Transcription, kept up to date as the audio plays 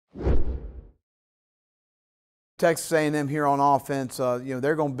Texas A&M here on offense,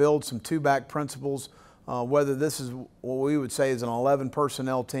 they're going to build some two-back principles, whether this is what we would say is an 11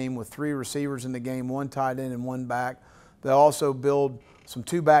 personnel team with 3 receivers in the game, 1 tight end and 1 back. They'll also build some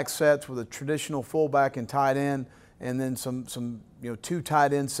two-back sets with a traditional fullback and tight end, and then some 2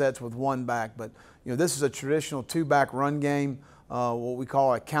 tight end sets with 1 back. But this is a traditional 2-back run game, what we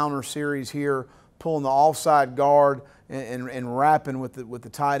call a counter series here, pulling the offside guard and wrapping with the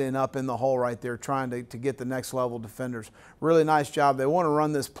tight end up in the hole right there, trying to get the next level defenders. Really nice job. They want to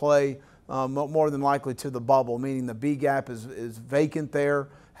run this play more than likely to the bubble, meaning the B gap is vacant there.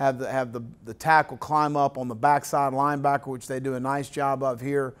 Have the tackle climb up on the backside linebacker, which they do a nice job of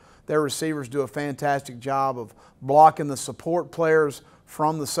here. Their receivers do a fantastic job of blocking the support players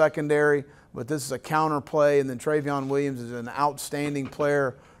from the secondary, but this is a counter play, and then Travion Williams is an outstanding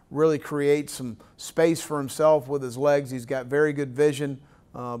player, really creates some space for himself with his legs. He's got very good vision,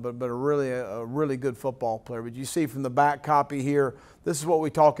 but a really good football player. But you see from the back copy here, this is what we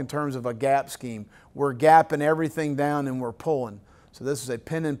talk in terms of a gap scheme. We're gapping everything down and we're pulling. So this is a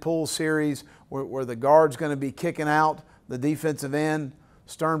pin and pull series where the guard's going to be kicking out the defensive end.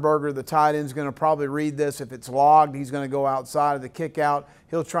 Sternberger, the tight end, is going to probably read this. If it's logged, he's going to go outside of the kick out.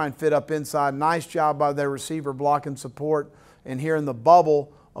 He'll try and fit up inside. Nice job by their receiver blocking support. And here in the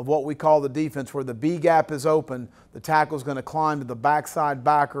bubble of what we call the defense, where the B gap is open, the tackle's going to climb to the backside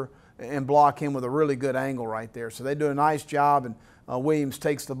backer and block him with a really good angle right there. So they do a nice job, and Williams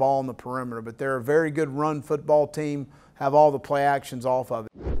takes the ball on the perimeter. But they're a very good run football team, have all the play actions off of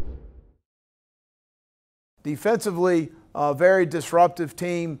it. Defensively, a very disruptive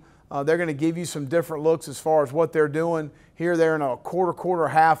team. They're going to give you some different looks as far as what they're doing. Here they're in a quarter,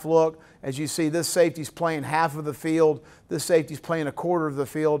 half look. As you see, this safety's playing half of the field. This safety's playing a quarter of the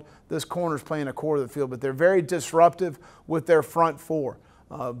field. This corner's playing a quarter of the field. But they're very disruptive with their front 4.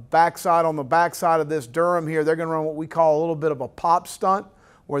 Backside, on the backside of this Durham here, they're going to run what we call a little bit of a pop stunt,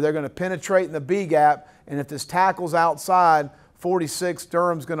 where they're going to penetrate in the B gap, and if this tackle's outside, 46,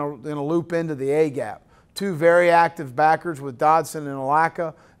 Durham's going to loop into the A gap. 2 very active backers with Dodson and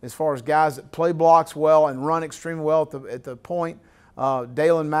Alaka as far as guys that play blocks well and run extremely well at the point.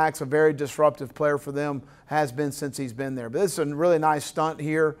 Dalen Mack's a very disruptive player for them, has been since he's been there. But this is a really nice stunt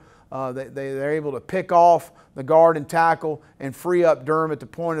here. They're able to pick off the guard and tackle and free up Durham at the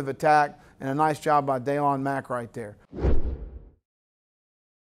point of attack, and a nice job by Dalen Mack right there.